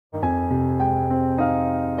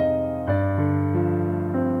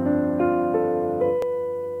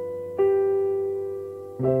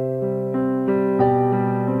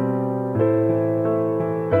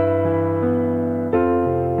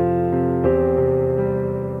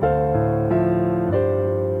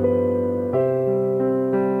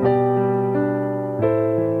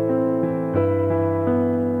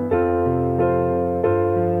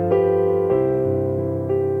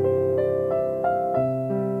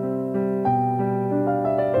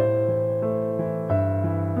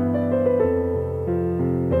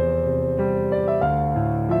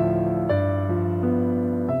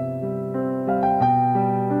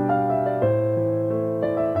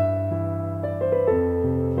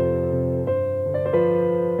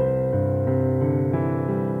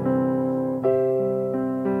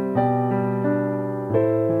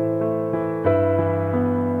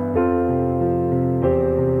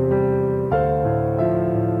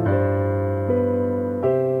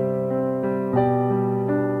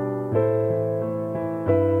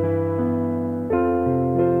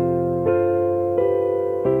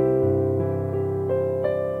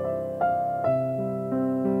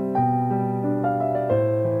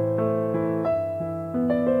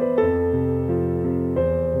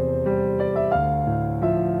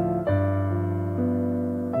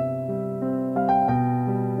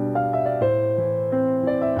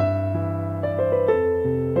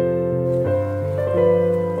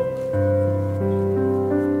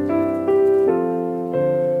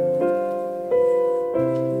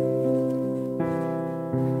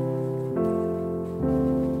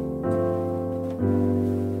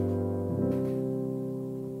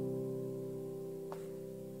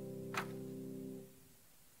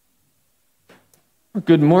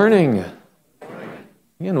Good morning.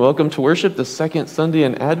 And welcome to worship the second Sunday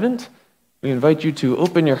in Advent. We invite you to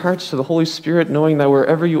open your hearts to the Holy Spirit, knowing that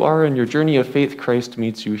wherever you are in your journey of faith, Christ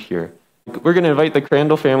meets you here. We're going to invite the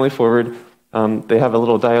Crandall family forward. They have a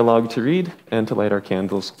little dialogue to read and to light our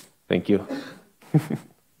candles. Thank you.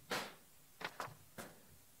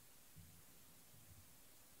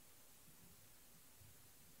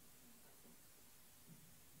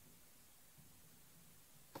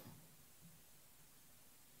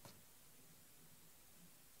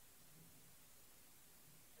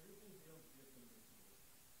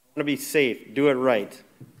 To be safe, do it right,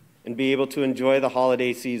 and be able to enjoy the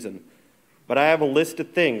holiday season. But I have a list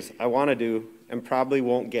of things I want to do and probably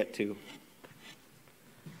won't get to.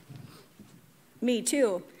 Me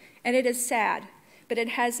too, and it is sad, but it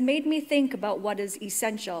has made me think about what is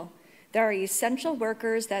essential. There are essential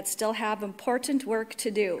workers that still have important work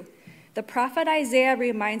to do. The prophet Isaiah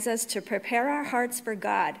reminds us to prepare our hearts for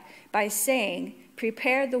God by saying,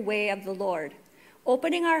 "Prepare the way of the Lord."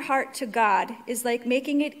 Opening our heart to God is like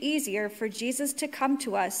making it easier for Jesus to come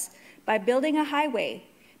to us by building a highway,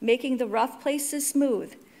 making the rough places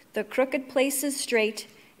smooth, the crooked places straight,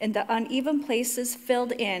 and the uneven places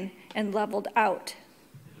filled in and leveled out.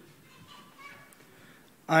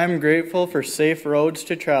 I am grateful for safe roads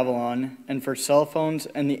to travel on and for cell phones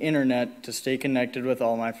and the internet to stay connected with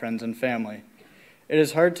all my friends and family. It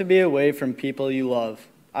is hard to be away from people you love.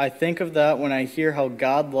 I think of that when I hear how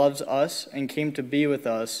God loves us and came to be with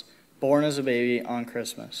us, born as a baby on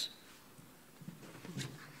Christmas.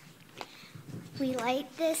 We light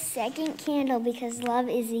this second candle because love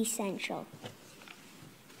is essential.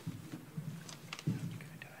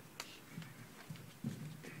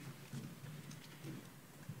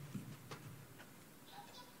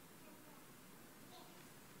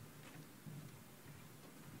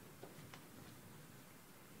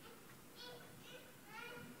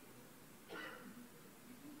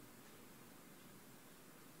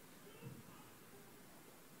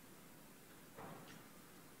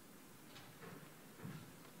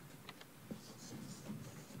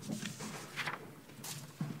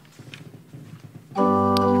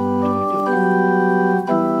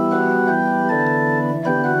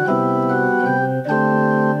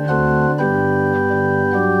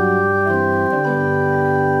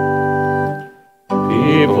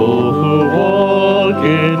 People who walk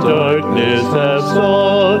in darkness have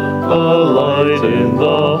sought a light in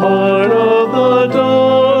the heart of the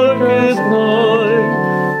darkest night.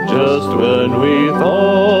 Just when we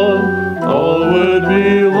thought all would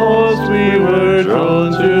be lost, we were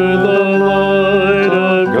drawn to the light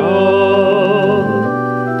of God.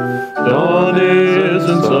 Dawn is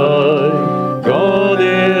inside, gone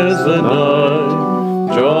is the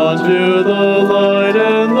night, drawn to the light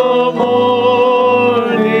and the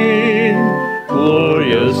morning,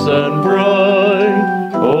 glorious and bright.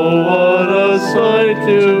 Oh, what a sight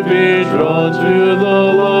to be drawn to the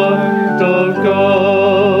light of God.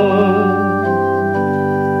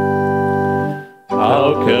 How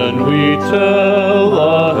can we tell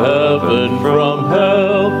a heaven from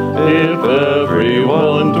hell if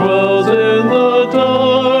everyone dwells in the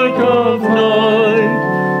dark of night?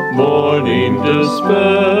 Morning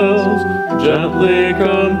dispels, gently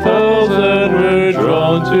compels, and we're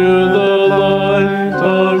drawn to the light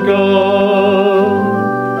of God.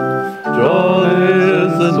 Drawn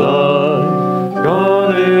is the night,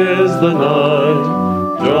 gone is the night,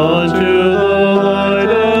 drawn to the light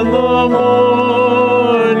and the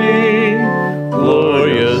morning,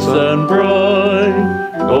 glorious and bright.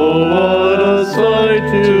 Oh, what a sight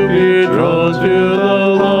to be drawn to the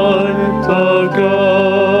light of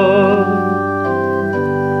God.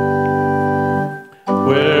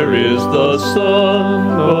 Where is the sun?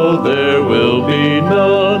 Oh, there will be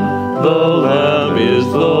none. The Lamb is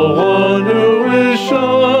the one who is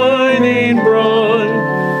shining bright,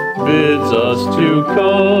 bids us to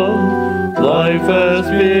come. Life has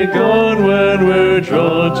begun when we're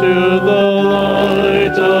drawn to the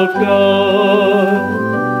light of God.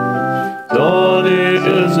 Dawn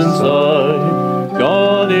is inside,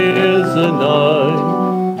 gone is the night,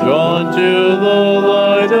 drawn to the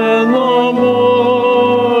light and the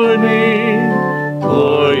morning,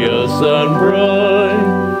 glorious and bright.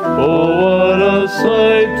 Oh, what a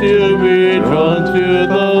sight to be drawn to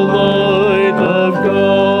the light of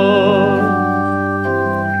God.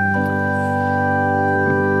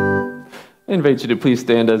 I invite you to please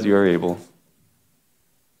stand as you are able.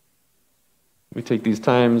 We take these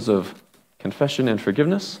times of confession and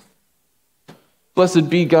forgiveness. Blessed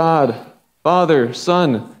be God, Father,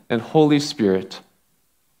 Son, and Holy Spirit,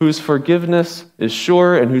 whose forgiveness is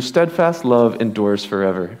sure and whose steadfast love endures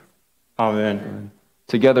forever. Amen.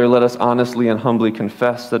 Together, let us honestly and humbly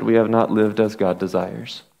confess that we have not lived as God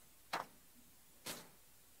desires.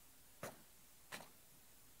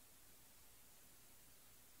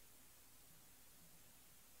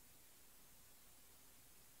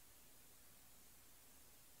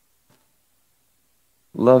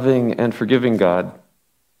 Loving and forgiving God,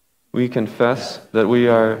 we confess that we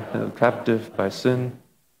are held captive by sin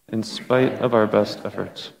in spite of our best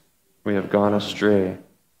efforts. We have gone astray.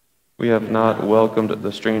 We have not welcomed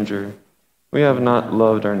the stranger. We have not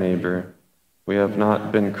loved our neighbor. We have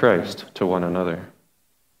not been Christ to one another.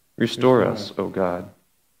 Restore us, O God.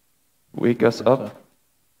 Wake us up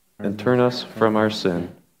and turn us from our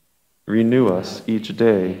sin. Renew us each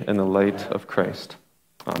day in the light of Christ.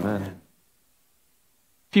 Amen.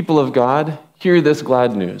 People of God, hear this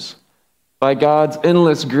glad news. By God's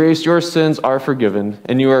endless grace, your sins are forgiven,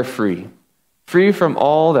 and you are free. Free from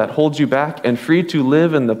all that holds you back, and free to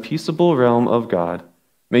live in the peaceable realm of God.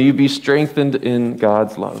 May you be strengthened in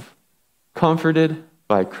God's love, comforted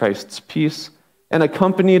by Christ's peace, and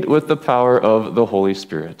accompanied with the power of the Holy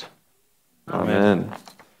Spirit. Amen.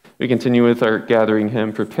 We continue with our gathering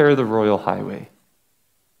hymn, Prepare the Royal Highway.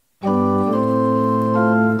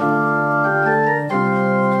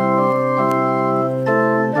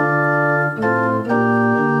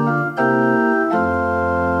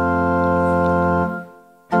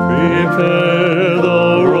 Prepare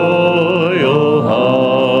the royal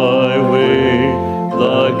highway,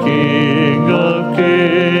 the King of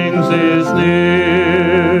Kings is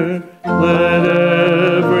near. Let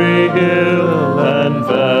every hill and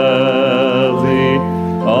valley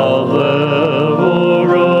a level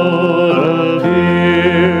road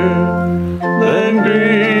appear. Then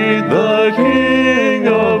greet the King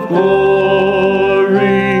of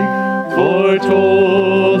glory,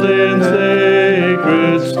 foretold in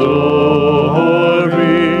sacred story.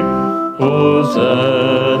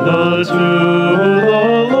 Hosanna to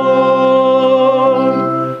the Lord,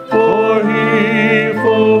 for he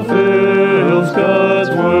fulfills God's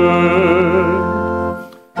word.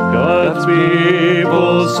 God's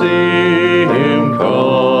people see him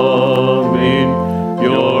coming,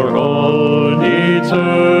 your own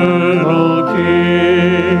eternal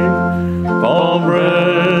King. Palm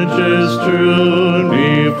branches strewn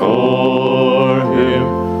before him,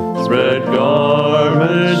 spread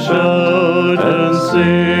garments, shout and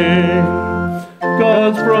sing.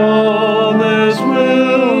 God's promise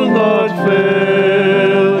will not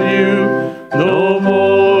fail you, no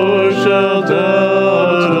more shall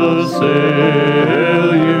doubt assail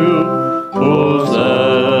you.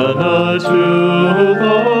 Hosanna to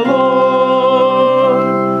the Lord,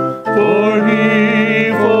 for he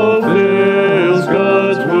fulfills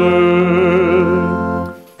God's word.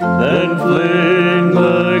 Then fling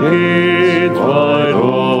the gates wide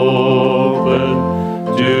open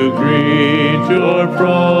to greet your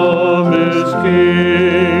promised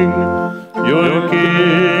King, your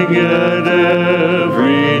King and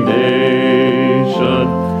every nation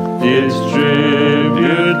its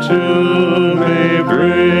tribute to may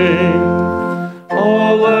bring.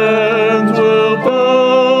 All lands will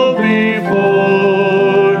bow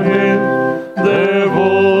before him, their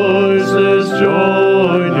voices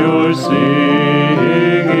join your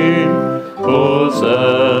singing.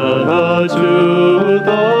 Hosanna to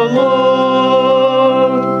the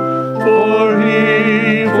Lord, for he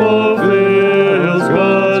fulfills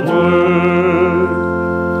God's word.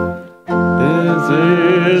 This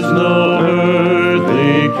is no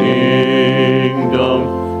earthly kingdom,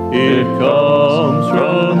 it comes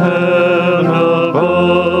from heaven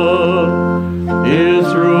above. His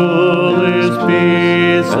rule is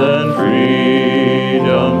peace and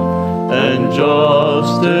freedom, and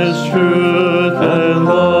justice, truth and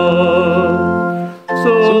love.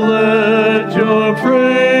 So let your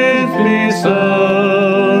praise be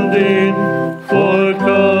sounding, for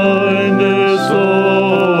kindness so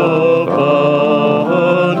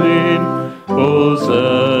abounding.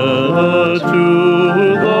 Hosanna to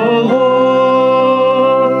the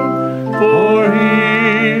Lord, for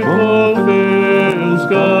he fulfills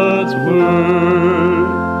God's word.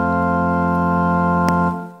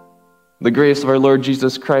 The grace of our Lord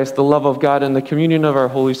Jesus Christ, the love of God, and the communion of our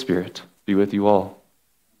Holy Spirit be with you all.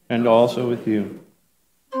 And also with you.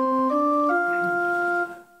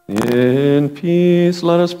 In peace,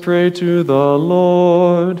 let us pray to the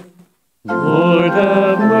Lord. Lord,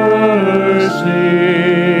 have mercy.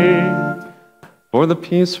 For the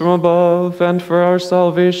peace from above and for our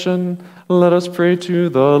salvation, let us pray to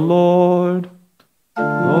the Lord.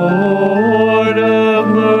 Lord, have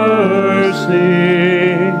mercy.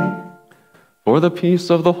 For the peace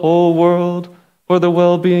of the whole world, for the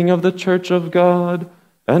well-being of the church of God,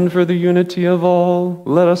 and for the unity of all,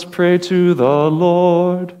 let us pray to the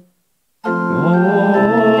Lord.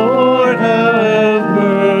 Lord, have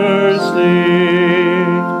mercy.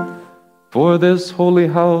 For this holy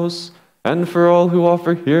house, and for all who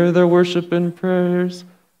offer here their worship and prayers,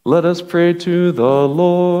 let us pray to the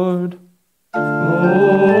Lord.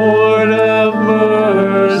 Lord, have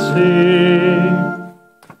mercy.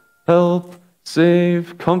 Help,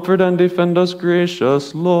 save, comfort, and defend us,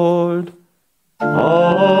 gracious Lord. Amen.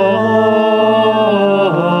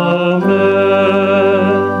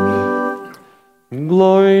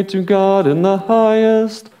 Glory to God in the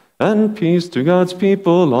highest, and peace to God's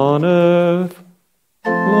people on earth.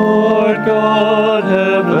 Lord God,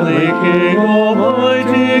 heavenly King,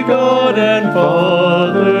 almighty God and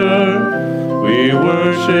Father, we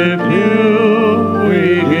worship you,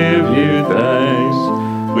 we give you thanks,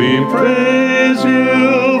 we praise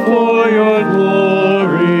you for your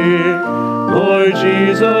glory. Lord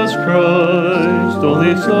Jesus Christ,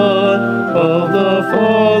 only Son of the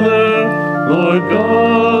Father, Lord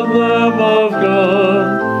God, Lamb of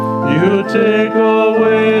God, you take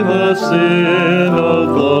away the sin of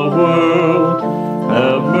the world.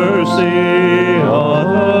 Have mercy on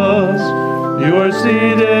us. You are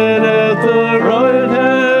seated at the right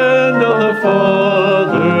hand of the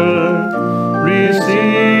Father.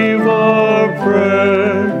 Receive our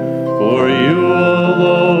prayer, for you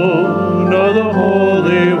alone are the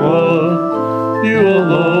Holy One. You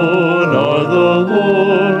alone are the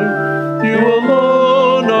Lord. You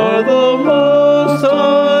alone are the Most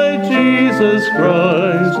High, Jesus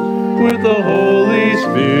Christ, with the Holy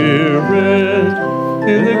Spirit,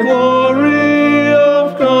 in the glory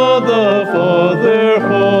of God the Father.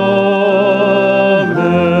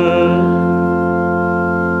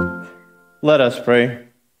 Amen. Let us pray.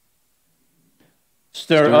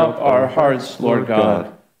 Stir up our hearts, Lord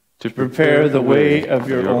God, to prepare the way of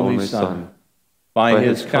your only Son. By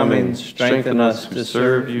his coming, strengthen us to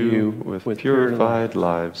serve you with purified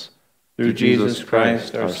lives. Through Jesus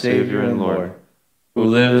Christ, our Savior and Lord, who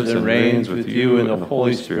lives and reigns with you in the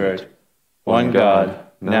Holy Spirit, one God,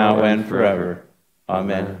 now and forever.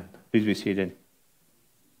 Amen. Please be seated.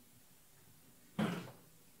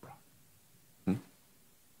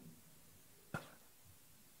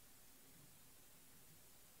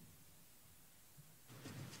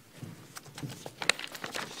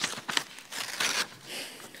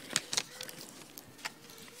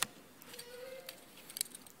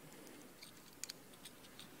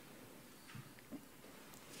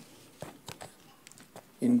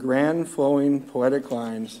 In grand, flowing, poetic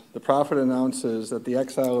lines, the prophet announces that the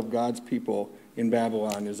exile of God's people in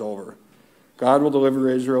Babylon is over. God will deliver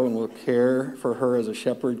Israel and will care for her as a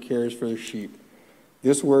shepherd cares for the sheep.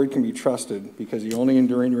 This word can be trusted because the only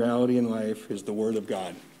enduring reality in life is the word of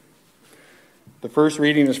God. The first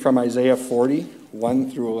reading is from Isaiah 40,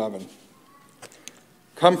 1 through 11.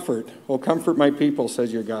 Comfort, O comfort my people,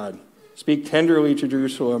 says your God. Speak tenderly to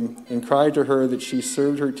Jerusalem and cry to her that she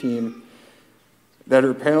served her team, that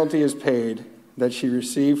her penalty is paid, that she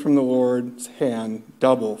received from the Lord's hand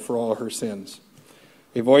double for all her sins.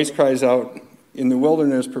 A voice cries out, in the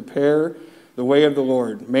wilderness, prepare the way of the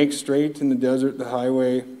Lord. Make straight in the desert the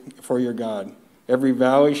highway for your God. Every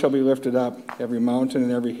valley shall be lifted up, every mountain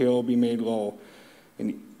and every hill be made low,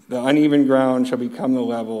 and the uneven ground shall become the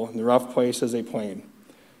level, and the rough places a plain.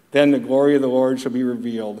 Then the glory of the Lord shall be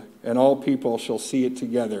revealed, and all people shall see it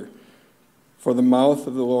together, for the mouth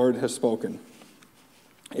of the Lord has spoken.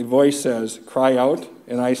 A voice says, cry out,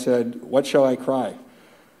 and I said, what shall I cry?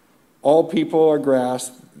 All people are grass,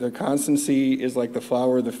 their constancy is like the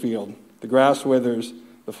flower of the field. The grass withers,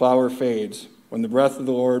 the flower fades, when the breath of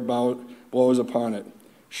the Lord blows upon it.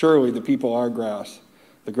 Surely the people are grass.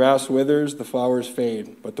 The grass withers, the flowers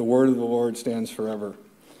fade, but the word of the Lord stands forever.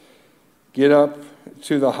 Get up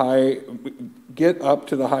to the high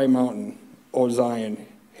mountain, O Zion,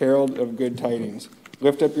 herald of good tidings.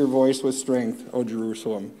 Lift up your voice with strength, O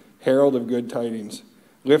Jerusalem, herald of good tidings.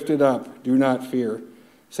 Lift it up, do not fear.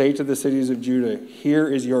 Say to the cities of Judah, here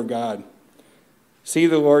is your God. See,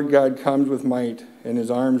 the Lord God comes with might, and his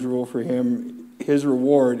arms rule for him. His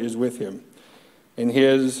reward is with him, and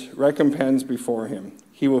his recompense before him.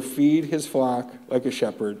 He will feed his flock like a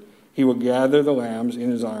shepherd. He will gather the lambs in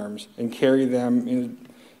his arms and carry them in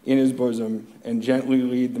his bosom and gently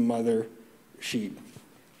lead the mother sheep.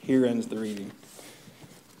 Here ends the reading.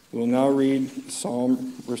 We'll now read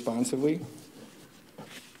Psalm responsively.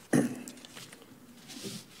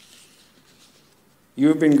 You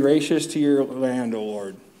have been gracious to your land, O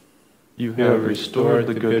Lord. You have restored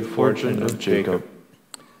the good fortune of Jacob.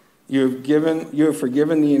 You have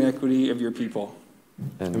forgiven the iniquity of your people,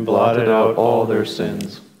 and blotted out all their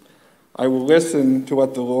sins. I will listen to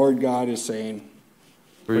what the Lord God is saying.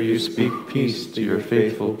 For you speak peace to your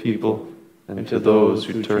faithful people and to those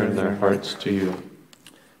who turn their hearts to you.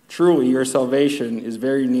 Truly, your salvation is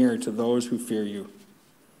very near to those who fear you.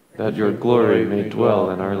 That your glory may dwell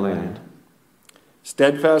in our land.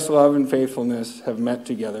 Steadfast love and faithfulness have met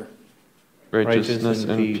together. Righteousness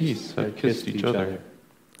and peace have kissed each other.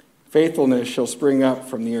 Faithfulness shall spring up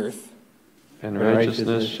from the earth, and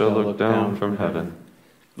righteousness shall look down from heaven.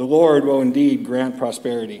 The Lord will indeed grant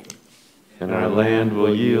prosperity, and our land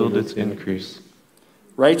will yield its increase.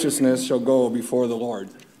 Righteousness shall go before the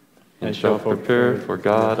Lord, and shall prepare for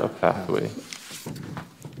God a pathway.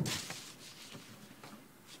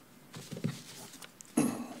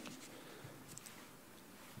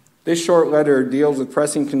 This short letter deals with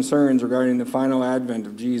pressing concerns regarding the final advent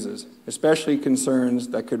of Jesus, especially concerns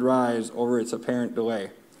that could rise over its apparent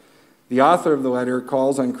delay. The author of the letter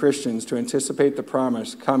calls on Christians to anticipate the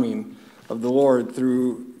promised coming of the Lord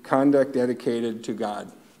through conduct dedicated to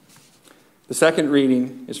God. The second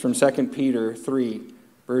reading is from 2 Peter 3,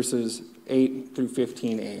 verses 8 through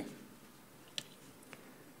 15a.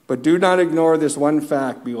 But do not ignore this one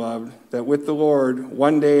fact, beloved, that with the Lord,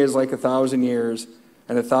 one day is like 1,000 years,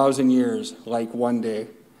 and 1,000 years like one day.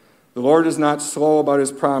 The Lord is not slow about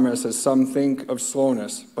his promise, as some think of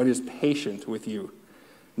slowness, but is patient with you,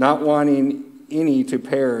 not wanting any to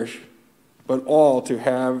perish, but all to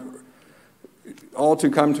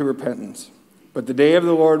come to repentance. But the day of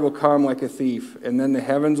the Lord will come like a thief, and then the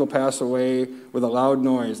heavens will pass away with a loud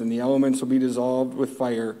noise, and the elements will be dissolved with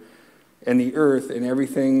fire, and the earth and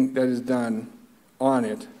everything that is done on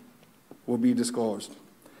it will be disclosed.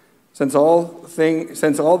 Since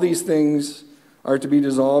all these things are to be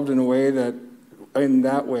dissolved in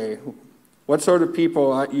that way, what sort of people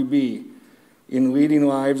ought you be in leading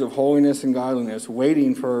lives of holiness and godliness,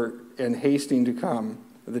 waiting for and hasting to come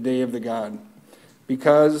the day of the God,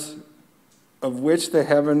 because of which the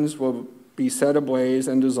heavens will be set ablaze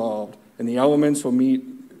and dissolved, and the elements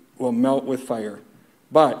will melt with fire.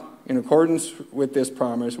 But in accordance with this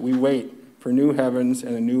promise, we wait for new heavens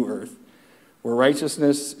and a new earth, where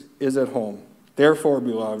righteousness is at home. Therefore,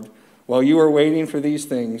 beloved, while you are waiting for these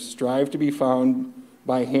things, strive to be found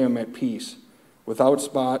by him at peace, without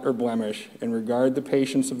spot or blemish, and regard the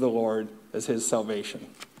patience of the Lord as his salvation.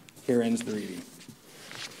 Here ends the reading.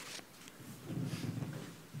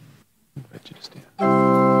 I invite you to stand.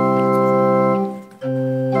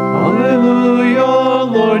 Hallelujah,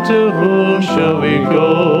 Lord, to whom shall we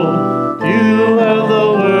go? You have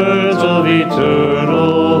the words of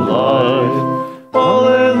eternal life.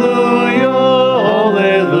 Hallelujah,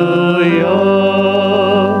 hallelujah.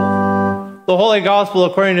 The Holy Gospel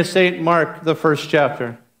according to St. Mark, the first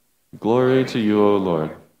chapter. Glory to you, O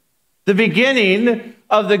Lord. The beginning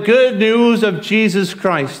of the good news of Jesus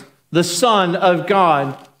Christ, the Son of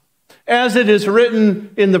God. As it is written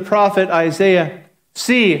in the prophet Isaiah,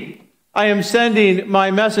 "See, I am sending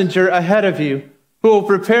my messenger ahead of you, who will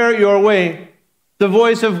prepare your way, the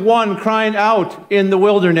voice of one crying out in the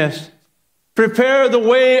wilderness. Prepare the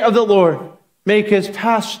way of the Lord, make his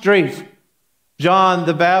path straight." John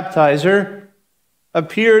the baptizer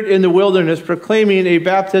appeared in the wilderness proclaiming a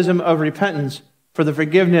baptism of repentance for the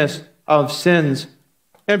forgiveness of sins.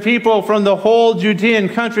 And people from the whole Judean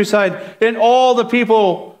countryside and all the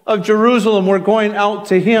people of Jerusalem were going out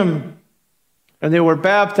to him. And they were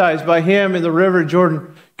baptized by him in the river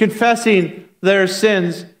Jordan, confessing their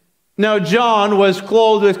sins. Now John was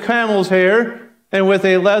clothed with camel's hair and with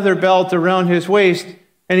a leather belt around his waist,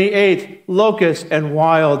 and he ate locusts and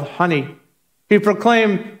wild honey. He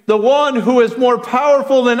proclaimed, "The one who is more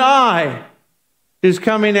powerful than I is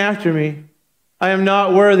coming after me. I am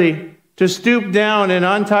not worthy to stoop down and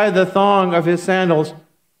untie the thong of his sandals.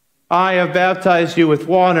 I have baptized you with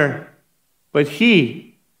water, but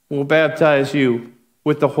he will baptize you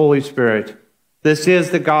with the Holy Spirit." This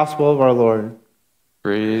is the gospel of our Lord.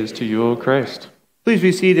 Praise to you, O Christ. Please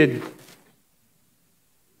be seated.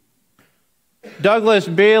 Douglas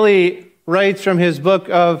Bailey writes from his book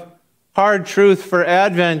of Hard Truth for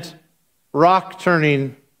Advent, Rock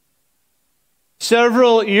Turning.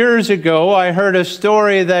 Several years ago, I heard a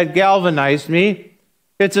story that galvanized me.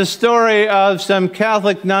 It's a story of some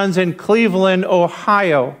Catholic nuns in Cleveland,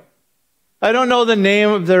 Ohio. I don't know the name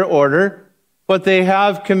of their order, but they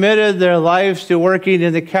have committed their lives to working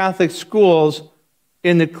in the Catholic schools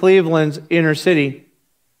in the Cleveland's inner city.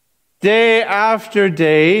 Day after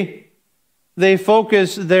day, they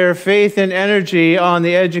focus their faith and energy on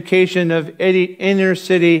the education of inner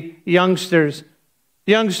city youngsters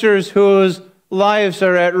whose lives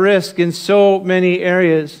are at risk in so many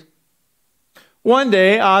areas. One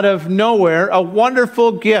day, out of nowhere, a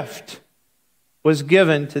wonderful gift was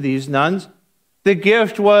given to these nuns. The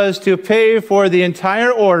gift was to pay for the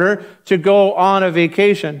entire order to go on a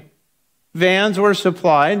vacation. Vans were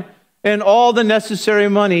supplied, and all the necessary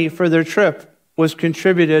money for their trip was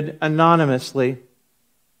contributed anonymously.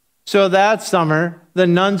 So that summer, the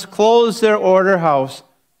nuns closed their order house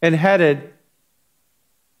and headed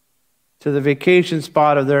to the vacation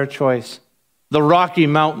spot of their choice, the Rocky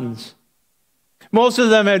Mountains. Most of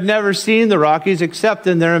them had never seen the Rockies except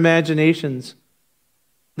in their imaginations.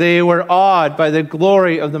 They were awed by the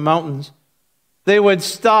glory of the mountains. They would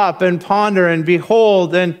stop and ponder and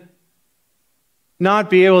behold and not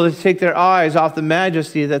be able to take their eyes off the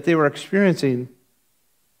majesty that they were experiencing.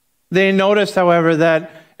 They noticed, however,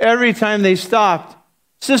 that every time they stopped,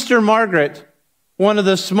 Sister Margaret, one of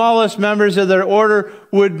the smallest members of their order,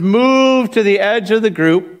 would move to the edge of the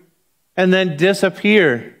group and then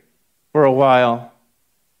disappear for a while.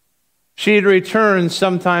 She'd return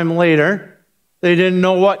sometime later. They didn't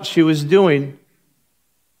know what she was doing.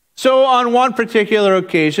 So on one particular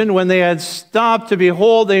occasion, when they had stopped to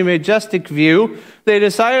behold a majestic view, they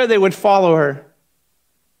decided they would follow her.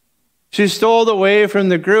 She stole away from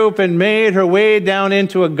the group and made her way down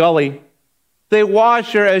into a gully. They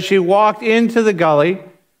watched her as she walked into the gully.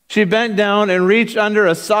 She bent down and reached under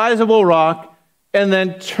a sizable rock and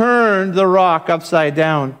then turned the rock upside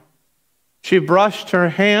down. She brushed her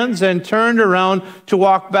hands and turned around to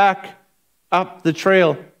walk back up the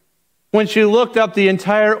trail. When she looked up, the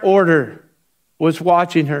entire order was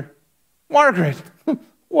watching her. "Margaret,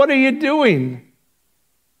 what are you doing?"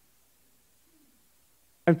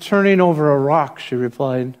 "I'm turning over a rock," she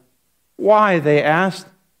replied. "Why?" they asked.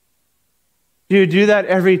 "Do you do that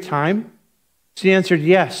every time?" She answered,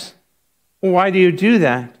 "Yes." "Why do you do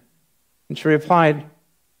that?" And she replied,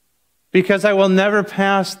 "Because I will never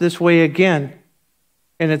pass this way again,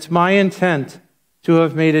 and it's my intent to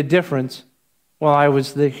have made a difference while I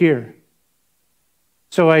was here.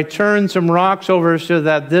 So I turned some rocks over so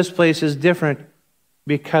that this place is different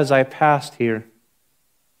because I passed here."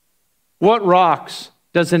 What rocks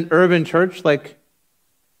does an urban church like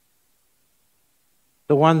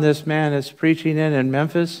the one this man is preaching in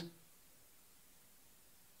Memphis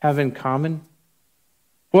have in common?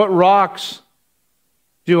 What rocks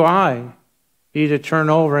do I need to turn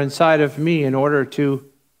over inside of me in order to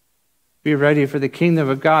be ready for the kingdom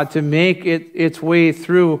of God, to make it its way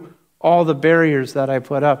through all the barriers that I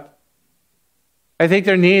put up? I think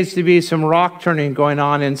there needs to be some rock turning going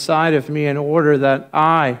on inside of me in order that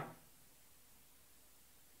I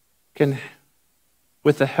can,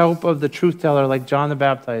 with the help of the truth teller like John the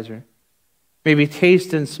Baptizer, maybe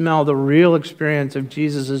taste and smell the real experience of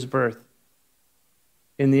Jesus' birth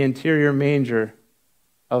in the interior manger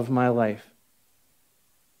of my life.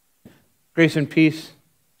 Grace and peace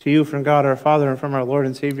to you from God our Father and from our Lord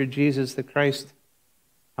and Savior Jesus the Christ.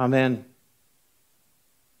 Amen.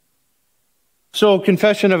 So,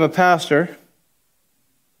 confession of a pastor.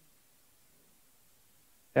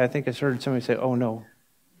 I think I heard somebody say, "Oh no."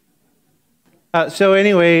 So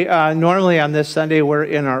anyway, normally on this Sunday we're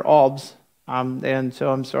in our albs, and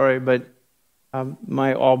so I'm sorry, but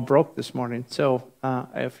my alb broke this morning. So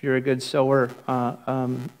if you're a good sewer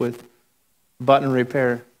with button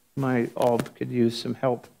repair, my alb could use some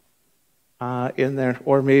help in there,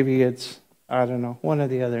 or maybe it's, I don't know, one or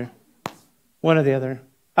the other.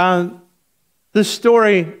 The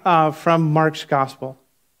story from Mark's Gospel.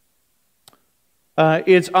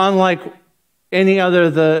 It's unlike any other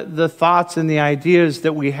the thoughts and the ideas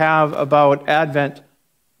that we have about Advent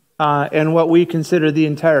and what we consider the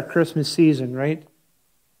entire Christmas season, right?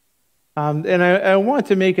 And I want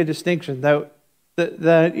to make a distinction that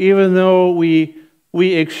even though we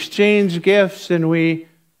exchange gifts and we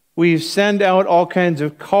send out all kinds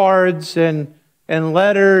of cards and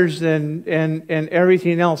letters and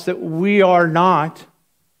everything else, that we are not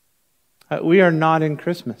in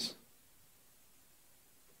Christmas.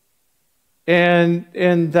 And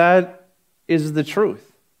that is the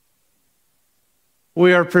truth.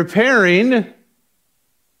 We are preparing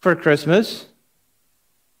for Christmas,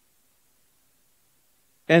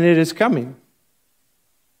 and it is coming.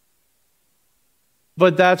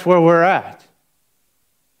 But that's where we're at.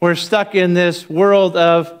 We're stuck in this world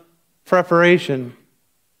of preparation,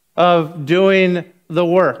 of doing the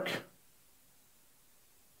work,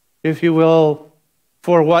 if you will,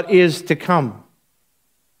 for what is to come.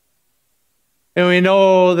 And we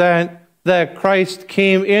know that Christ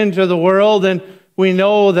came into the world, and we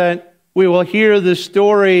know that we will hear the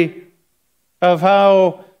story of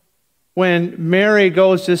how when Mary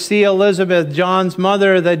goes to see Elizabeth, John's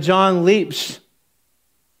mother, that John leaps.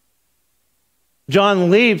 John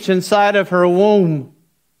leaps inside of her womb,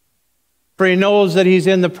 for he knows that he's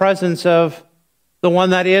in the presence of the one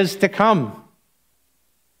that is to come.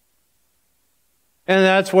 And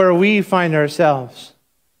that's where we find ourselves,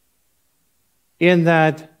 in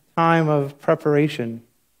that time of preparation.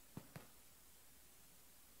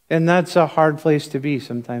 And that's a hard place to be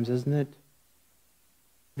sometimes, isn't it?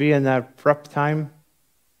 Be in that prep time.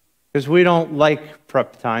 Because we don't like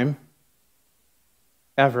prep time.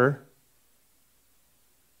 Ever.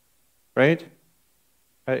 Right?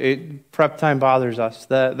 Prep time bothers us.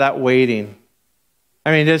 That waiting.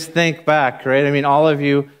 I mean, just think back, right? I mean, all of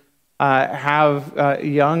you have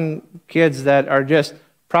young kids that are just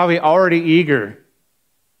probably already eager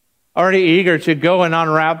to go and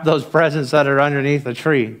unwrap those presents that are underneath the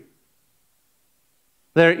tree.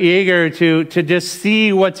 They're eager to just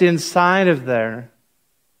see what's inside of there.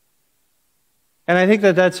 And I think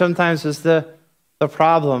that sometimes is the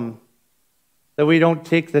problem, that we don't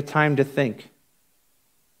take the time to think.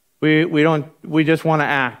 We just want to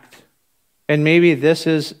act. And maybe this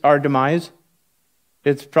is our demise.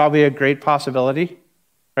 It's probably a great possibility,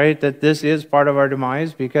 right? That this is part of our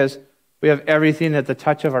demise because we have everything at the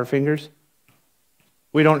touch of our fingers.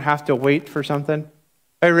 We don't have to wait for something.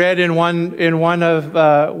 I read in one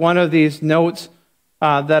of these notes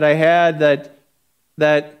that I had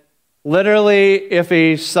that literally, if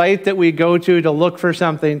a site that we go to look for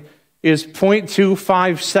something is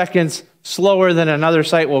 0.25 seconds slower than another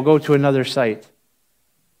site, we'll go to another site.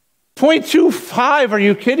 0.25? Are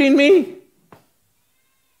you kidding me?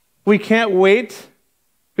 We can't wait.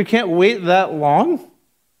 We can't wait that long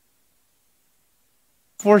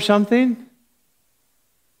for something.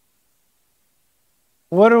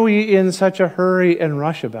 What are we in such a hurry and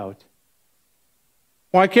rush about?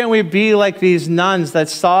 Why can't we be like these nuns that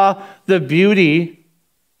saw the beauty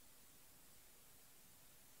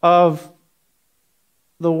of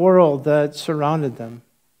the world that surrounded them?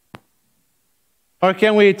 Or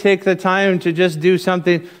can we take the time to just do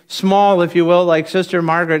something small, if you will, like Sister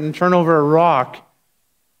Margaret, and turn over a rock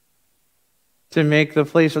to make the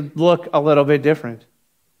place look a little bit different?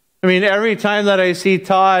 I mean, every time that I see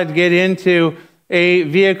Todd get into a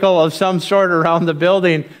vehicle of some sort around the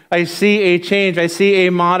building, I see a change, I see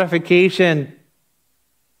a modification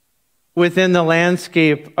within the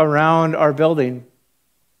landscape around our building.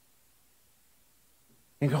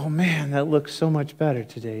 And go, man, that looks so much better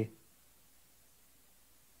today.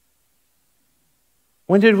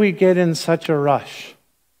 When did we get in such a rush,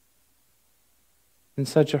 in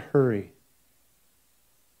such a hurry,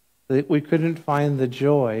 that we couldn't find the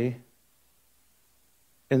joy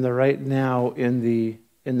in the right now, in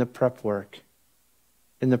the prep work,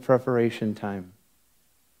 in the preparation time?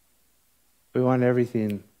 We want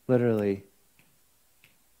everything literally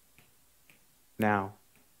now.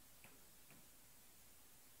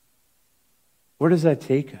 Where does that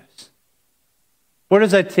take us? Where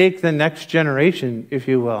does that take the next generation, if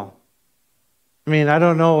you will? I mean, I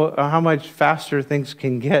don't know how much faster things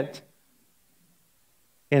can get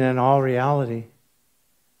in all reality.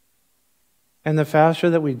 And the faster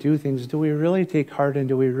that we do things, do we really take heart and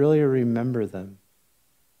do we really remember them?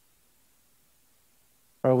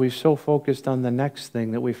 Or are we so focused on the next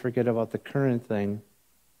thing that we forget about the current thing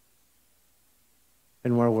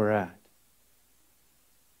and where we're at?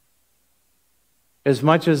 As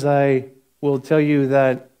much as I will tell you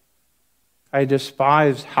that I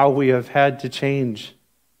despise how we have had to change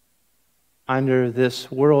under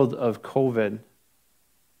this world of COVID,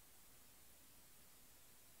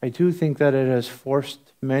 I do think that it has forced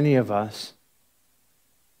many of us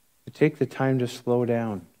to take the time to slow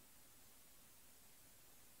down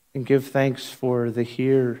and give thanks for the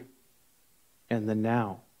here and the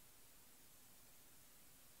now.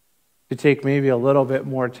 To take maybe a little bit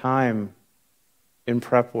more time in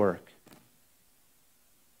prep work,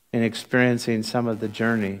 in experiencing some of the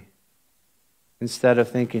journey, instead of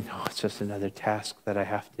thinking, oh, it's just another task that I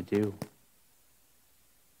have to do.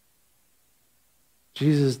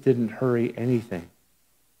 Jesus didn't hurry anything.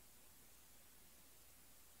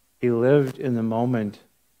 He lived in the moment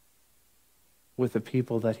with the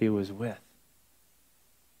people that he was with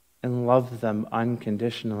and loved them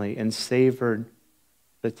unconditionally and savored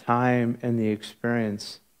the time and the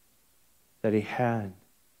experience that he had.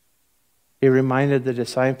 He reminded the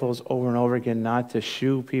disciples over and over again not to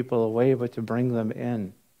shoo people away, but to bring them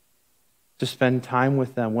in, to spend time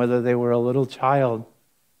with them, whether they were a little child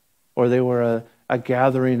or they were a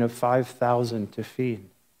gathering of 5,000 to feed.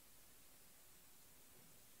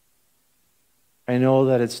 I know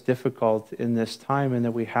that it's difficult in this time and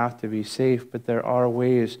that we have to be safe, but there are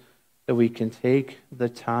ways that we can take the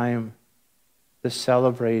time to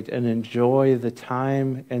celebrate and enjoy the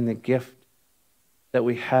time and the gift that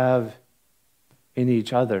we have in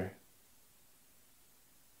each other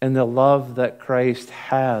and the love that Christ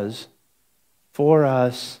has for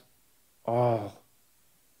us all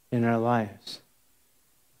in our lives.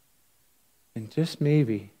 And just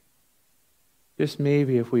maybe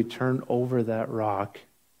if we turn over that rock,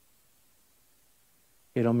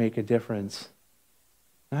 it'll make a difference,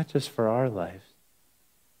 not just for our lives,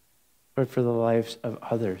 but for the lives of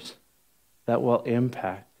others that will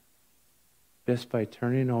impact just by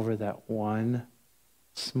turning over that one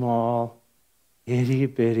small,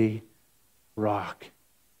 itty-bitty rock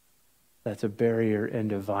that's a barrier and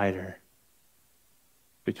divider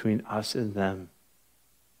between us and them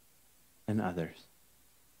and others.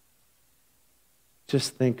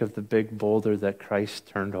 Just think of the big boulder that Christ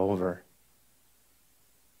turned over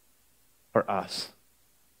for us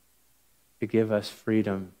to give us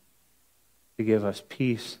freedom, to give us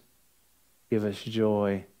peace, to give us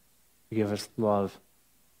joy, to give us love, to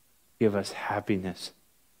give us happiness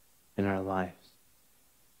in our lives.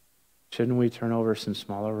 Shouldn't we turn over some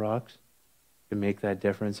smaller rocks to make that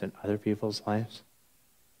difference in other people's lives?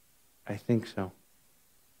 I think so.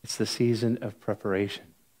 It's the season of preparation.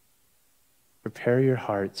 Prepare your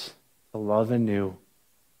hearts to love anew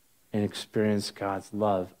and experience God's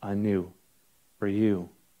love anew for you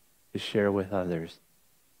to share with others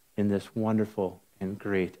in this wonderful and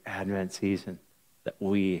great Advent season that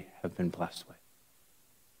we have been blessed with.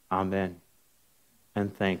 Amen.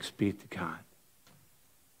 And thanks be to God.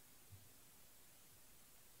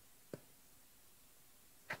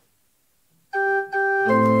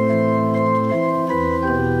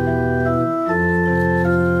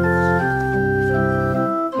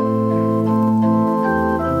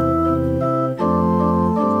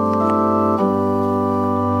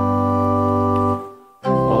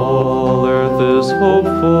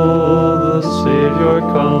 Hopeful, the Savior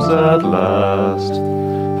comes at last.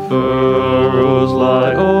 Furrows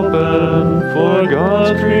lie open for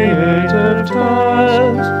God's creative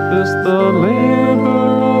task. This the labor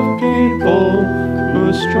of people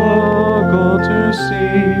who struggle to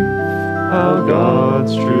see how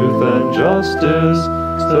God's truth and justice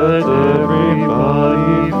set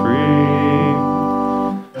everybody free.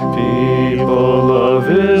 People of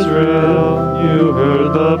Israel, you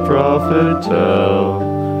heard the prophet tell,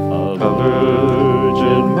 a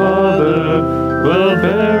virgin mother will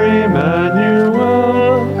bear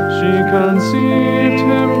Emmanuel. She conceived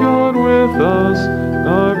him, God with us,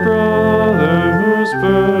 our brother whose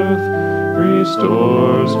birth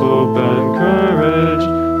restores hope and courage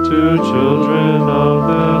to children of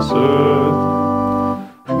this earth.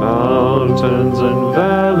 Mountains and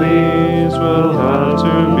valleys will have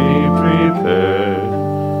to be prepared.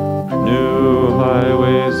 New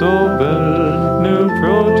highways open, new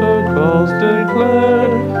protocols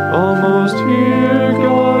declared. Almost here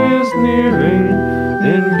God is nearing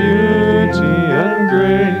in beauty and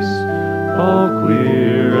grace. All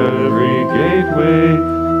clear every gateway,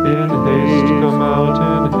 in haste come out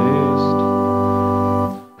in haste.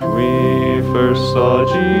 We first saw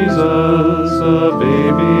Jesus, a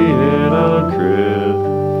baby in a crib.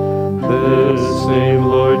 This same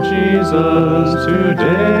Lord Jesus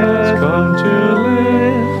today has come to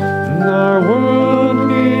live. In our world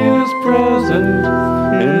he is present,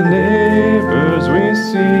 in neighbors we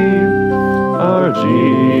see. Our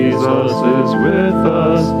Jesus is with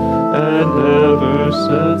us and never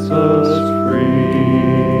sets us free.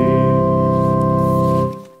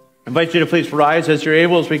 I invite you to please rise as you're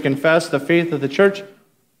able as we confess the faith of the church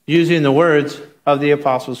using the words of the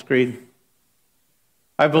Apostles' Creed.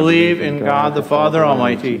 I believe in God the Father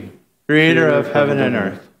Almighty, creator of heaven and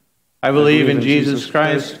earth. I believe in Jesus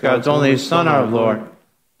Christ, God's only Son, our Lord,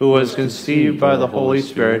 who was conceived by the Holy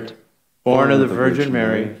Spirit, born of the Virgin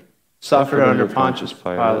Mary, suffered under Pontius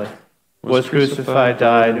Pilate, was crucified,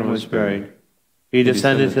 died, and was buried. He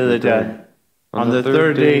descended to the dead. On the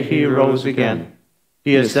third day he rose again.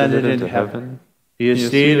 He ascended into heaven. He is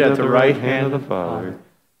seated at the right hand of the Father,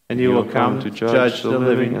 and he will come to judge the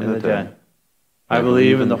living and the dead. I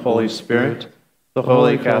believe in the Holy Spirit, the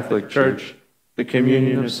Holy Catholic Church, the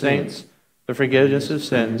communion of saints, the forgiveness of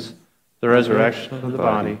sins, the resurrection of the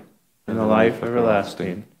body, and the life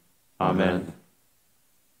everlasting. Amen.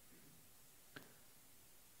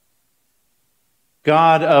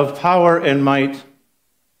 God of power and might,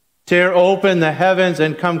 tear open the heavens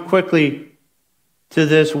and come quickly to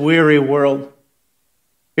this weary world.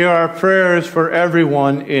 Hear our prayers for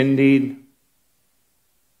everyone in need.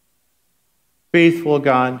 Faithful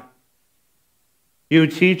God, you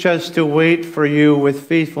teach us to wait for you with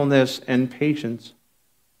faithfulness and patience.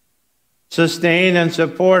 Sustain and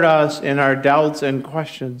support us in our doubts and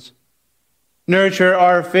questions. Nurture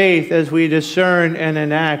our faith as we discern and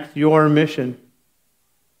enact your mission.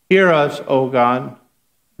 Hear us, O God.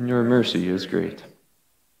 Your mercy is great.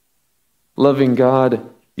 Loving God,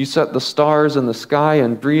 you set the stars in the sky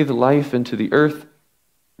and breathe life into the earth.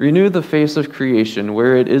 Renew the face of creation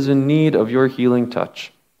where it is in need of your healing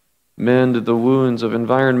touch. Mend the wounds of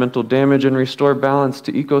environmental damage and restore balance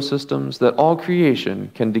to ecosystems that all creation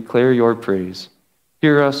can declare your praise.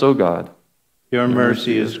 Hear us, O God. Your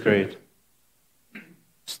mercy is great.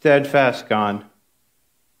 Steadfast God,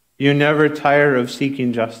 you never tire of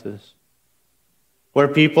seeking justice. Where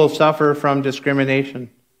people suffer from discrimination,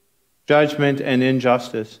 judgment, and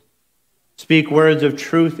injustice, speak words of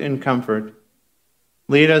truth and comfort.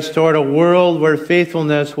 Lead us toward a world where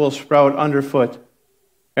faithfulness will sprout underfoot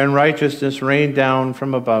and righteousness rain down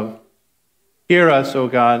from above. Hear us, O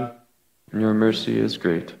God. Your mercy is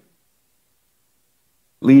great.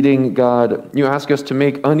 Leading God, you ask us to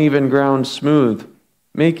make uneven ground smooth.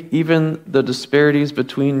 Make even the disparities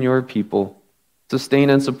between your people. Sustain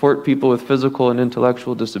and support people with physical and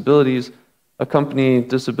intellectual disabilities. Accompany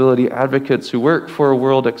disability advocates who work for a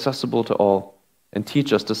world accessible to all. And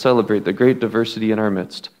teach us to celebrate the great diversity in our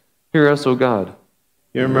midst. Hear us, O God.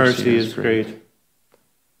 Your mercy is great.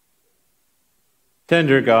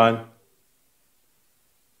 Tender God,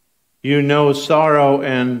 you know sorrow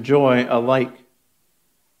and joy alike.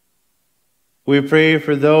 We pray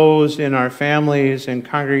for those in our families and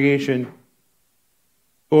congregation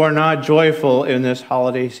who are not joyful in this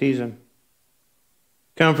holiday season.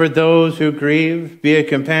 Comfort those who grieve, be a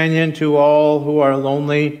companion to all who are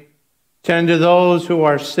lonely, tend to those who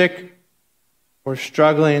are sick or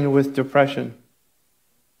struggling with depression,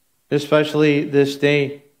 especially this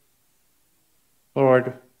day.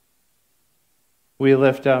 Lord, we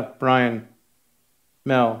lift up Brian,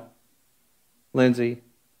 Mel, Lindsay,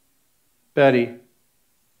 Betty,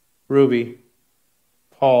 Ruby,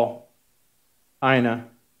 Paul, Ina,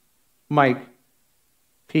 Mike,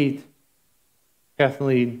 Pete,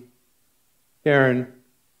 Kathleen, Karen,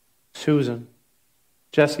 Susan,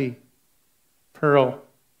 Jesse, Pearl,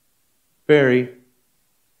 Barry,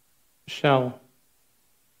 Michelle,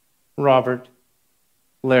 Robert,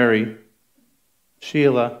 Larry,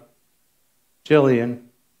 Sheila, Jillian,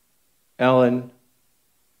 Ellen,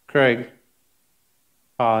 Craig,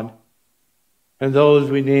 Todd, and those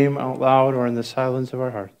we name out loud or in the silence of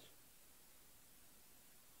our hearts.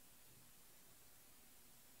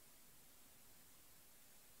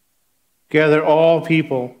 Gather all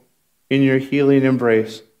people in your healing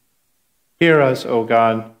embrace. Hear us, O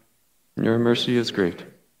God. Your mercy is great.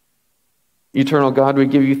 Eternal God, we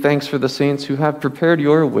give you thanks for the saints who have prepared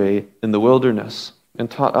your way in the wilderness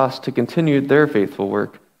and taught us to continue their faithful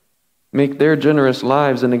work. Make their generous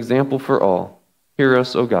lives an example for all. Hear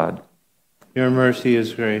us, O God. Your mercy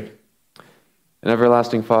is great. And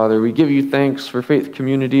everlasting Father, we give you thanks for faith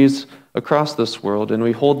communities across this world, and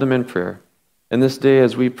we hold them in prayer. And this day,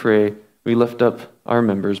 as we pray, we lift up our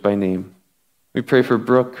members by name. We pray for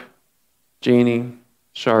Brooke, Janie,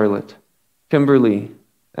 Charlotte, Kimberly,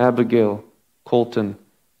 Abigail, Colton,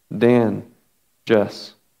 Dan,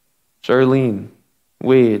 Jess, Charlene,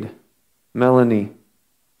 Wade, Melanie,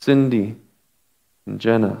 Cindy, and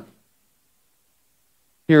Jenna.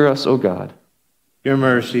 Hear us, O God. Your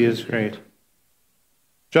mercy is great.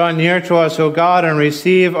 Draw near to us, O God, and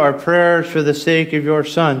receive our prayers for the sake of your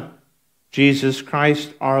Son, Jesus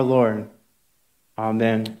Christ our Lord.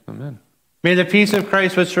 Amen. Amen. May the peace of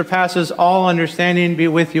Christ, which surpasses all understanding, be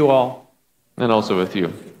with you all. And also with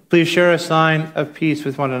you. Please share a sign of peace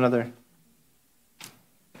with one another.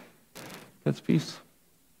 That's peace.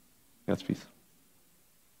 That's peace.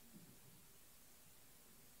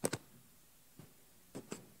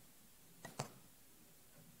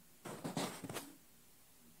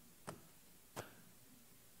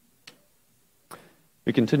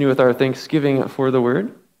 We continue with our thanksgiving for the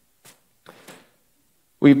word.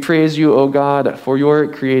 We praise you, O God, for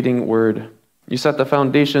your creating word. You set the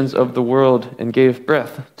foundations of the world and gave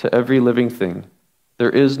breath to every living thing. There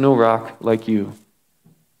is no rock like you.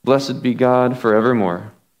 Blessed be God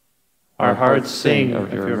forevermore. Our hearts sing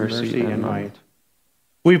of your mercy and might.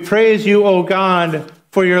 We praise you, O God,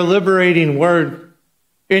 for your liberating word.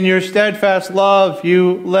 In your steadfast love,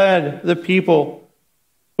 you led the people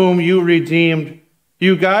whom you redeemed.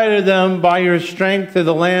 You guided them by your strength to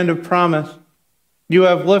the land of promise. You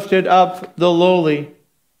have lifted up the lowly.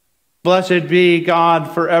 Blessed be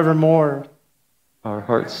God forevermore. Our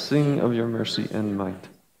hearts sing of your mercy and might.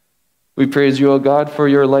 We praise you, O God, for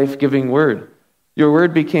your life-giving word. Your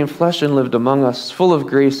word became flesh and lived among us, full of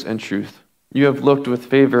grace and truth. You have looked with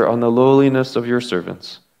favor on the lowliness of your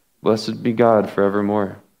servants. Blessed be God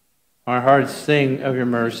forevermore. Our hearts sing of your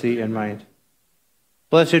mercy and might.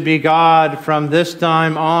 Blessed be God from this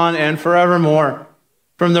time on and forevermore,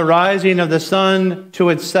 from the rising of the sun to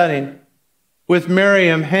its setting. With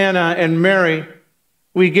Miriam, Hannah, and Mary,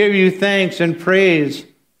 we give you thanks and praise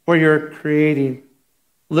for your creating,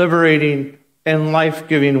 liberating, and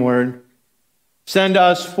life-giving word. Send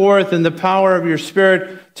us forth in the power of your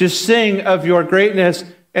Spirit to sing of your greatness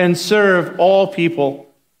and serve all people,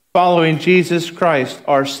 following Jesus Christ,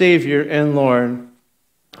 our Savior and Lord.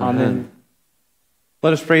 Amen.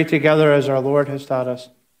 Let us pray together as our Lord has taught us.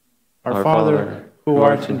 Our Father, who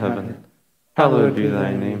art in heaven, hallowed be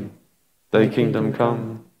thy name. Thy kingdom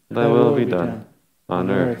come, thy will be done, on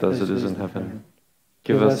earth as it is in heaven.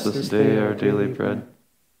 Give us this day our daily bread,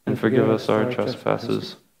 and forgive us our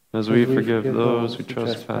trespasses, as we forgive those who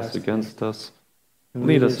trespass against us.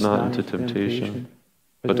 Lead us not into temptation,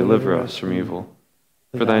 but deliver us from evil.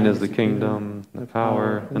 For thine is the kingdom, the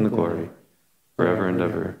power, and the glory, forever and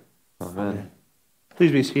ever. Amen.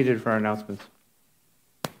 Please be seated for our announcements.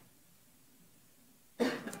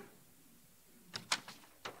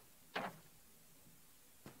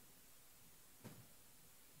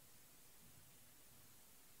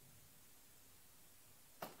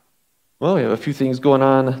 Well, we have a few things going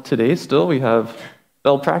on today still. We have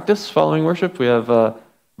bell practice following worship. We have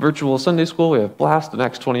virtual Sunday school. We have Blast and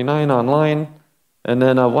Acts 29 online. And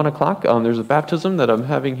then 1 o'clock, there's a baptism that I'm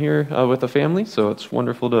having here with a family. So it's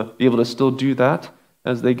wonderful to be able to still do that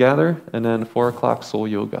as they gather. And then 4 o'clock, soul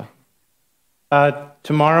yoga.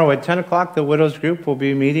 Tomorrow at 10 o'clock, the widows group will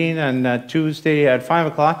be meeting. And Tuesday at 5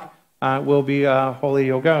 o'clock will be holy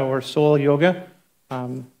yoga or soul yoga.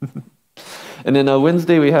 And then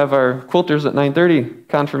Wednesday, we have our quilters at 9:30.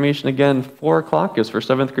 Confirmation again, 4 o'clock is for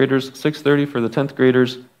 7th graders, 6:30 for the 10th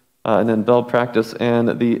graders, and then bell practice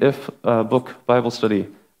and the If book Bible study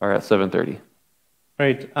are at 7:30.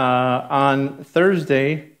 Right. On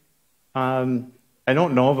Thursday, I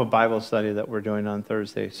don't know of a Bible study that we're doing on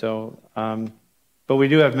Thursday. So, but we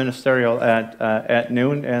do have ministerial at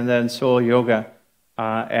noon, and then soul yoga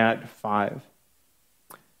at 5.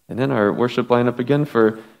 And then our worship lineup again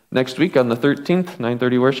for next week on the 13th,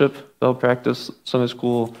 9:30 worship, bell practice, Sunday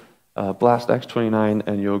school, Blast Acts 29,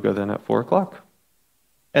 and yoga then at 4 o'clock.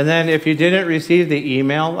 And then if you didn't receive the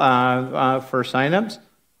email for signups,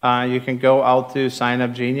 you can go out to Sign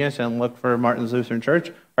Up Genius and look for Martin's Lutheran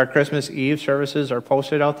Church. Our Christmas Eve services are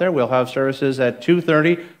posted out there. We'll have services at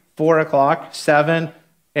 2:30, 4 o'clock, 7,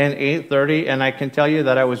 and 8:30. And I can tell you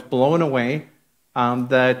that I was blown away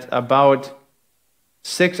that about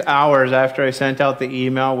 6 hours after I sent out the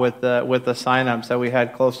email with the sign-ups that we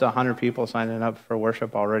had close to 100 people signing up for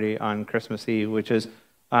worship already on Christmas Eve, which is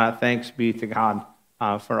thanks be to God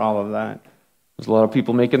for all of that. There's a lot of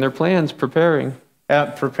people making their plans, preparing.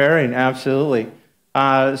 Preparing, absolutely.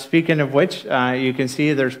 Speaking of which, you can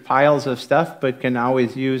see there's piles of stuff, but can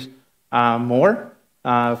always use more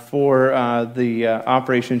for the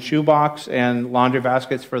Operation Shoebox and laundry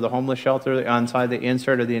baskets for the homeless shelter. Inside the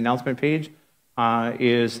insert of the announcement page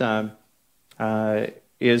is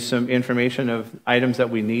some information of items that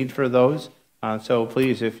we need for those. So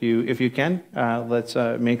please, if you can, let's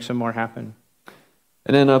make some more happen.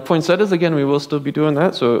 And then poinsettias, again, we will still be doing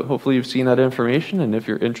that. So hopefully you've seen that information. And if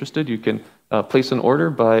you're interested, you can place an order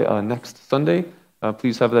by next Sunday.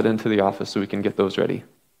 Please have that into the office so we can get those ready.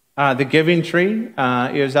 The giving tree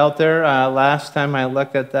is out there. Last time I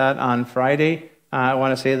looked at that on Friday, I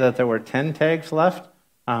want to say that there were 10 tags left.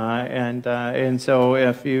 And so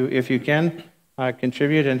if you can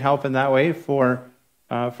contribute and help in that way for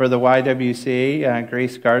the YWCA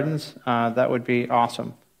Grace Gardens, that would be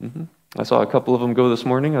awesome. Mm-hmm. I saw a couple of them go this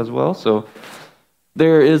morning as well. So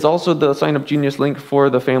there is also the Sign Up Genius link for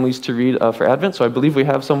the families to read for Advent. So I believe we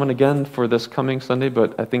have someone again for this coming Sunday,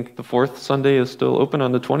 but I think the 4th Sunday is still open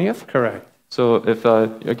on the 20th. Correct. So if,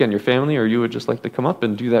 again, your family or you would just like to come up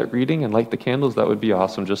and do that reading and light the candles, that would be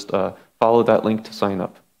awesome. Just follow that link to sign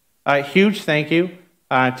up. Huge thank you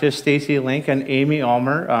to Stacy Link and Amy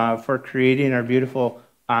Ulmer for creating our beautiful,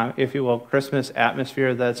 if you will, Christmas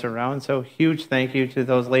atmosphere that's around. So huge thank you to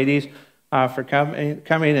those ladies for coming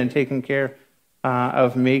and taking care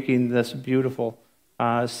of making this beautiful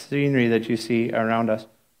scenery that you see around us.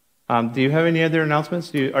 Do you have any other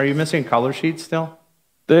announcements? Are you missing color sheets still?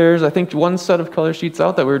 There's, I think, one set of color sheets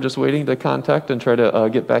out that we're just waiting to contact and try to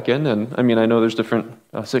get back in. And I mean, I know there's different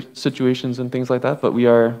situations and things like that, but we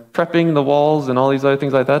are prepping the walls and all these other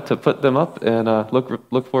things like that to put them up, and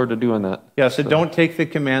look forward to doing that. Yeah, so don't take the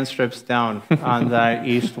command strips down on the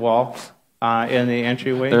east wall in the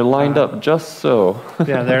entryway. They're lined up just so.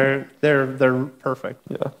 Yeah, they're perfect.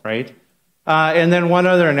 Yeah. Right. And then one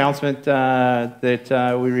other announcement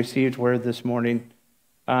that we received word this morning.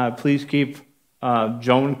 Please keep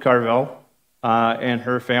Joan Carvel and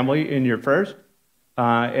her family in your prayers,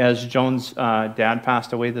 as Joan's dad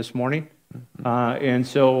passed away this morning. And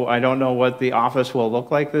so I don't know what the office will look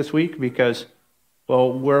like this week because,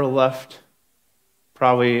 well, we're left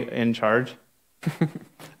probably in charge.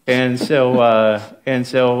 and so,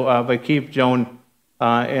 but keep Joan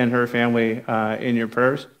and her family in your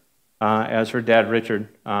prayers as her dad Richard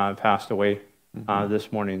passed away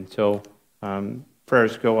this morning. So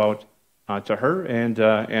prayers go out to her and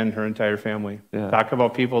her entire family. Yeah. Talk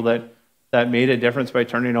about people that made a difference by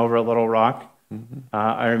turning over a little rock.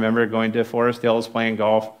 I remember going to Forest Hills playing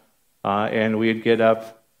golf, and we'd get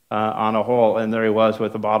up on a hole, and there he was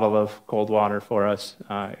with a bottle of cold water for us,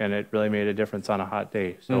 and it really made a difference on a hot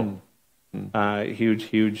day. So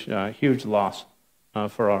huge loss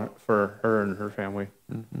for her and her family.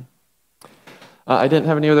 I didn't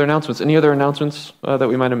have any other announcements. Any other announcements that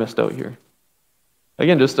we might have missed out here?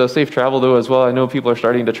 Again, just safe travel, though, as well. I know people are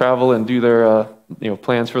starting to travel and do their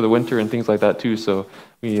plans for the winter and things like that, too. So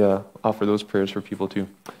we offer those prayers for people, too.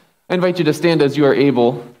 I invite you to stand as you are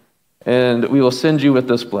able, and we will send you with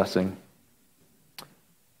this blessing.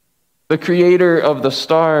 The Creator of the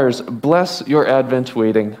stars, bless your Advent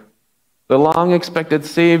waiting. The long-expected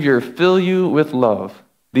Savior, fill you with love.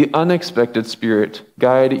 The unexpected Spirit,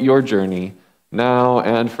 guide your journey, now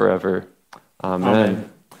and forever. Amen.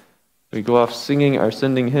 We go off singing our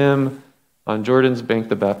sending hymn, On Jordan's Bank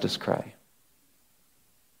the Baptist Cry.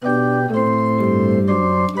 On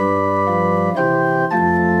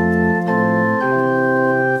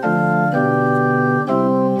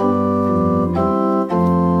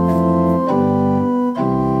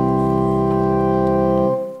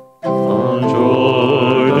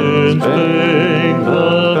Jordan's bank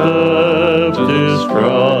the Baptist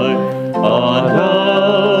cry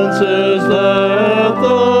announces that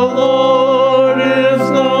the Lord is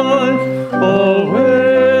nigh.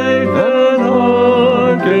 Awake and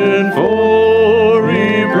hearken, for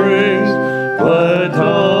he brings glad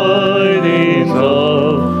tidings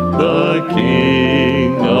of the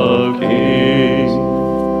King of Kings.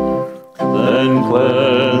 Then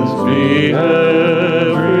cleanse me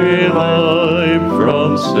every life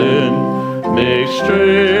from sin, make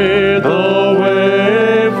straight the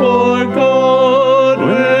way for God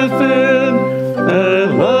within,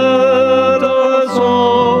 and let us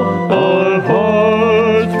all our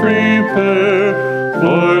hearts prepare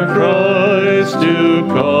for Christ to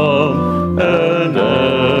come and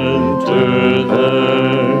enter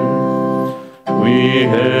there. We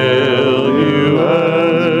hail you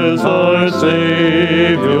as our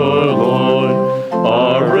Savior, Lord,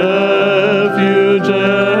 our refuge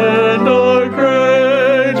and our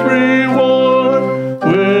great reward.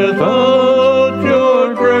 Without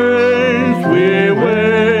your grace we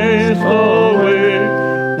waste away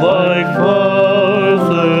like flowers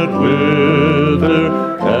that wither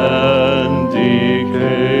and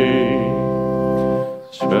decay.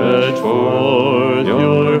 Stretch forth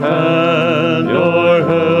your hand, your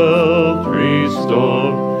health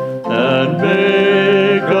restore, and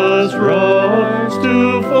make us rise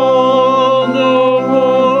to fall no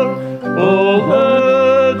more. Oh,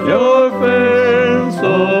 let your face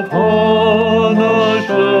upon us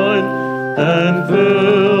shine, and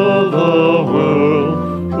fill the world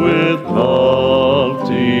with love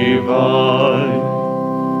divine.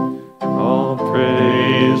 All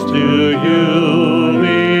praise to you,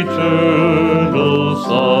 eternal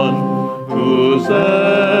Son, whose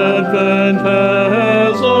advent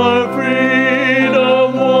has our freedom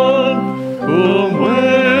won, whom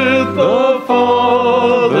with the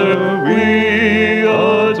Father we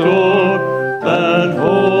adore, and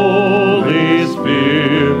Holy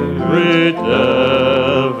Spirit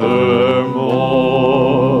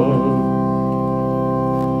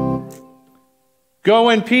evermore. Go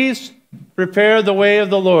in peace, prepare the way of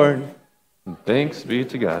the Lord. Thanks be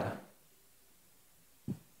to God.